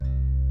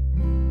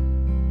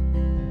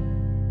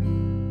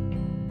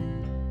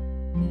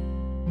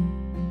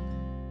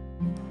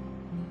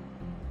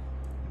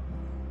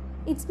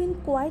It's been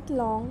quite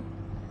long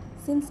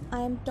since I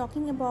am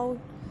talking about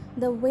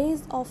the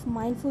ways of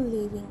mindful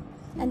living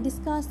and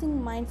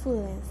discussing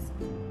mindfulness.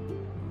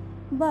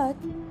 But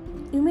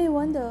you may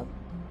wonder,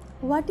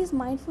 what is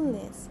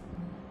mindfulness?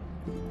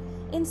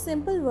 In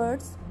simple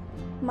words,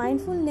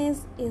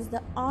 mindfulness is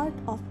the art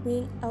of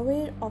being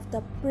aware of the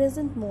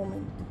present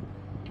moment.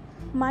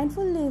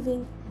 Mindful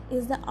living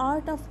is the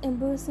art of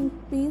embracing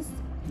peace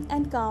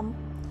and calm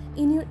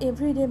in your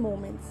everyday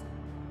moments.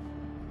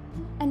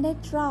 And I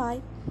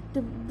try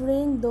to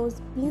bring those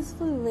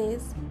blissful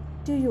ways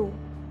to you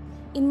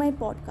in my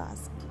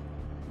podcast.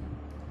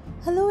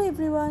 Hello,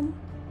 everyone.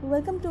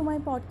 Welcome to my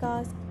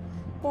podcast.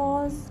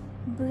 Pause,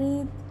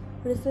 breathe,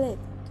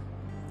 reflect.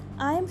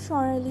 I am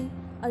Shonali,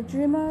 a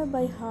dreamer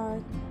by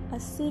heart, a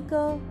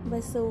seeker by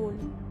soul.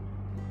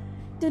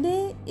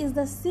 Today is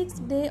the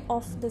sixth day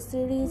of the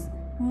series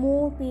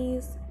More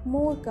Peace,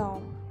 More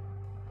Calm.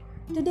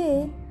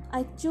 Today,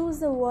 I choose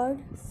the word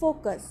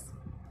focus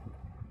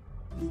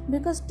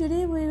because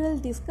today we will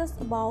discuss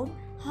about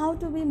how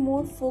to be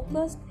more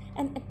focused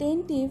and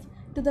attentive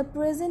to the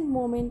present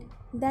moment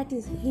that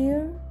is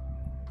here,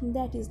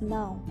 that is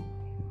now.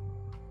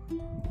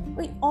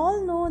 We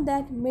all know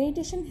that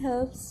meditation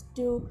helps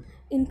to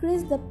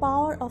increase the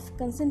power of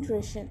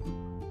concentration.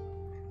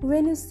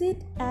 When you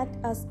sit at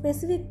a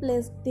specific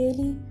place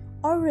daily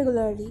or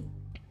regularly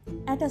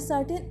at a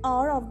certain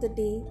hour of the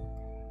day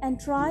and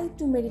try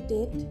to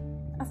meditate,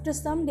 after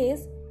some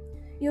days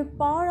your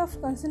power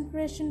of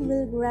concentration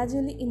will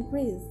gradually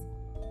increase.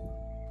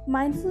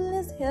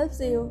 Mindfulness helps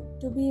you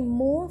to be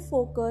more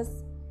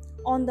focused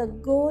on the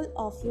goal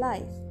of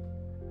life.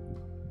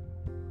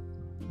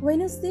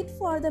 When you sit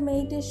for the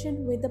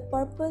meditation with the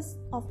purpose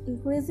of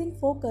increasing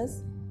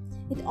focus,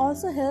 it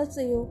also helps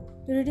you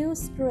to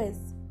reduce stress.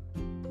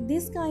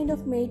 This kind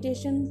of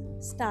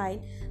meditation style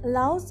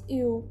allows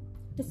you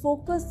to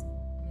focus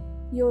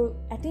your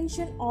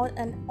attention on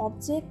an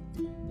object,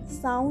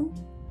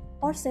 sound,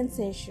 or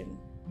sensation.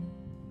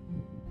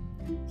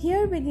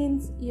 Here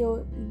begins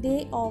your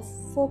day of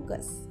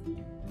focus.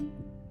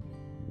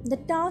 The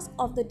task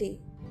of the day.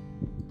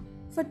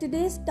 For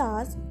today's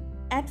task,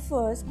 at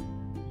first,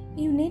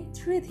 you need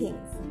three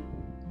things: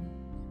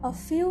 a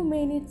few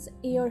minutes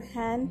in your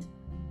hand,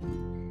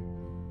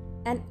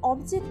 an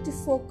object to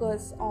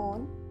focus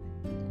on,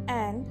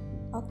 and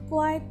a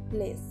quiet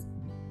place.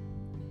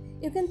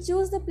 You can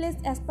choose the place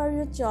as per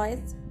your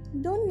choice.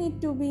 Don't need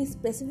to be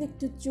specific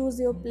to choose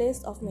your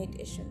place of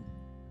meditation.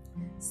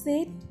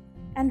 Sit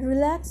and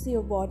relax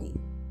your body.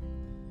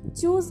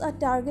 Choose a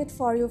target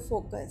for your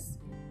focus.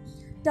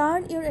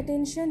 Turn your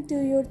attention to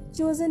your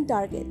chosen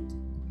target.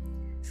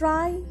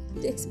 Try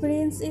to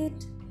experience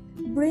it.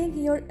 Bring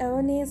your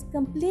awareness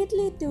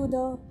completely to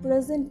the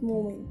present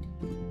moment.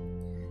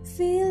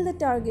 Feel the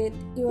target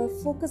you are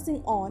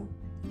focusing on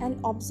and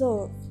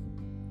observe.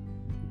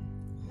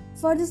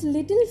 For this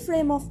little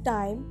frame of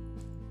time,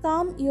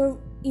 calm your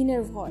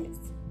inner voice.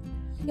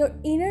 Your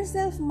inner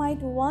self might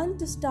want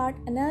to start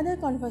another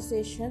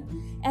conversation,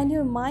 and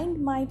your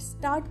mind might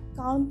start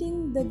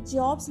counting the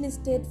jobs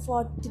listed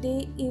for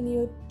today in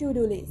your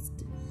to-do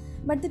list.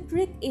 But the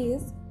trick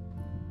is,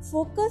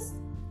 focus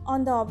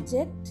on the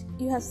object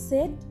you have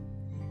set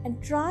and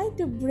try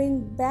to bring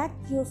back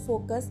your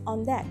focus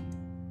on that,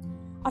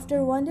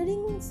 after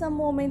wandering some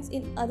moments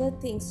in other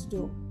things to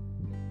do.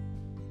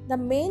 The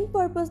main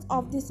purpose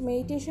of this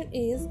meditation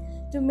is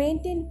to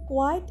maintain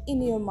quiet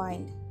in your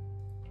mind.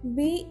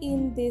 Be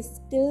in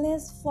this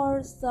stillness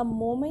for some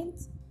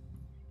moments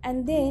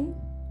and then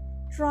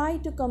try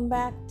to come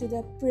back to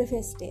the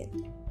previous state.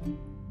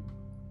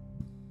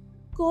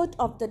 Quote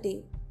of the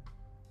day.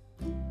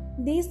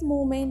 This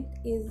moment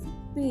is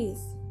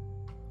peace.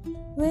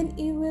 When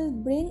you will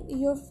bring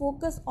your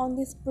focus on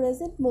this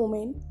present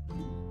moment,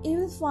 you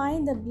will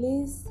find the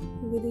bliss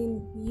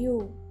within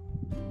you,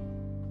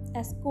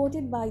 as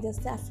quoted by the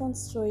Saffron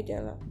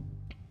Storyteller.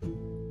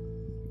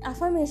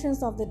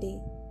 Affirmations of the day.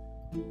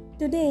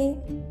 Today,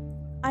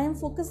 I am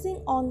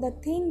focusing on the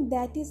thing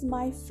that is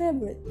my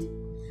favorite.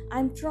 I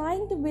am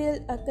trying to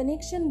build a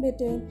connection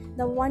between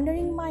the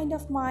wandering mind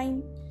of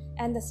mine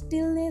and the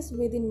stillness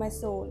within my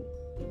soul.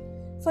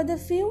 For the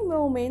few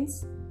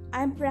moments,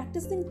 I am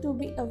practicing to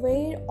be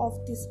aware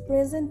of this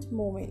present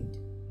moment.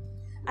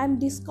 I am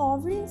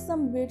discovering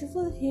some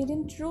beautiful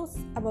hidden truths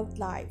about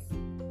life.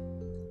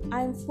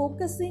 I am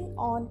focusing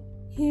on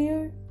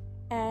here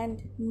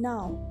and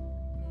now.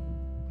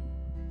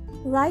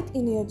 Write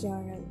in your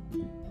journal.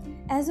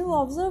 As you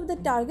observe the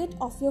target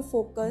of your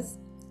focus,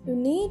 you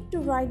need to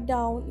write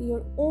down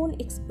your own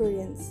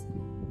experience.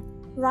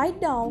 Write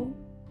down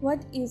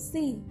what you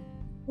see,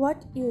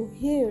 what you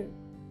hear,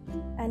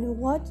 and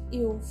what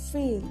you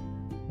feel.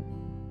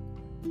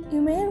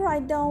 You may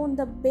write down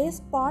the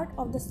best part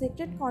of the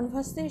secret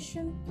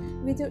conversation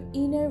with your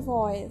inner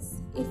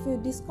voice. If you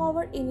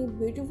discover any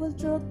beautiful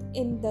truth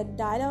in the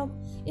dialogue,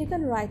 you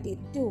can write it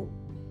too.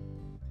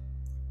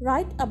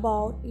 Write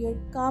about your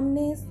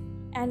calmness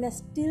and a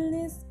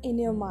stillness in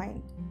your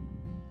mind.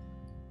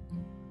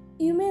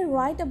 You may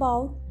write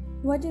about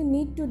what you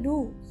need to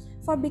do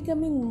for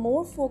becoming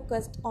more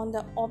focused on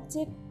the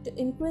object to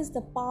increase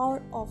the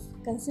power of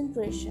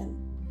concentration.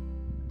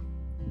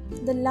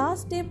 The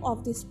last step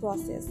of this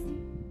process.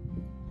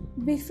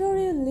 Before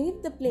you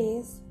leave the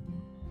place,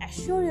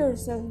 assure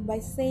yourself by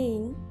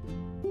saying,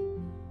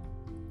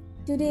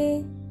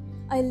 "Today,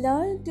 I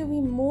learned to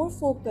be more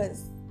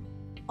focused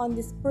on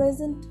this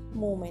present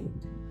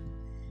moment.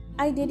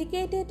 I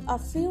dedicated a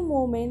few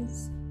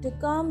moments to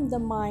calm the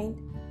mind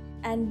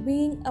and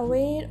being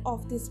aware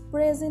of this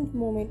present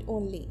moment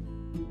only.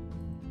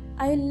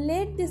 I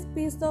let this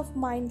peace of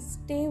mind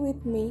stay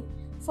with me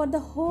for the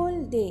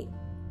whole day.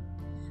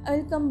 I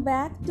will come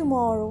back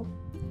tomorrow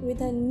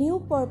with a new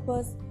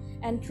purpose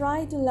and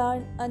try to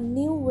learn a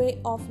new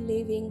way of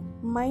living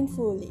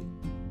mindfully.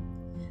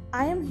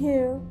 I am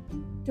here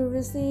to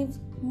receive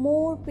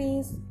more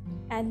peace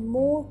and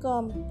more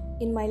calm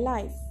in my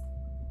life."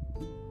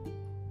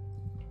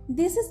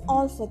 This is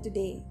all for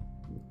today.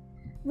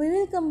 We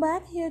will come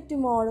back here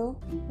tomorrow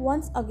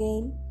once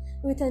again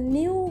with a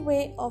new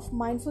way of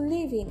mindful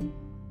living.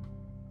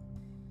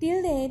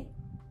 Till then,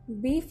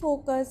 be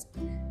focused,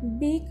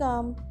 be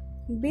calm,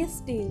 be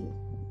still.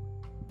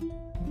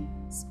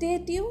 Stay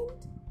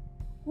tuned.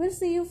 We'll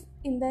see you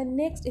in the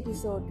next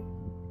episode.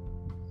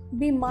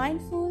 Be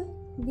mindful,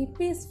 be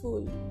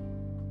peaceful.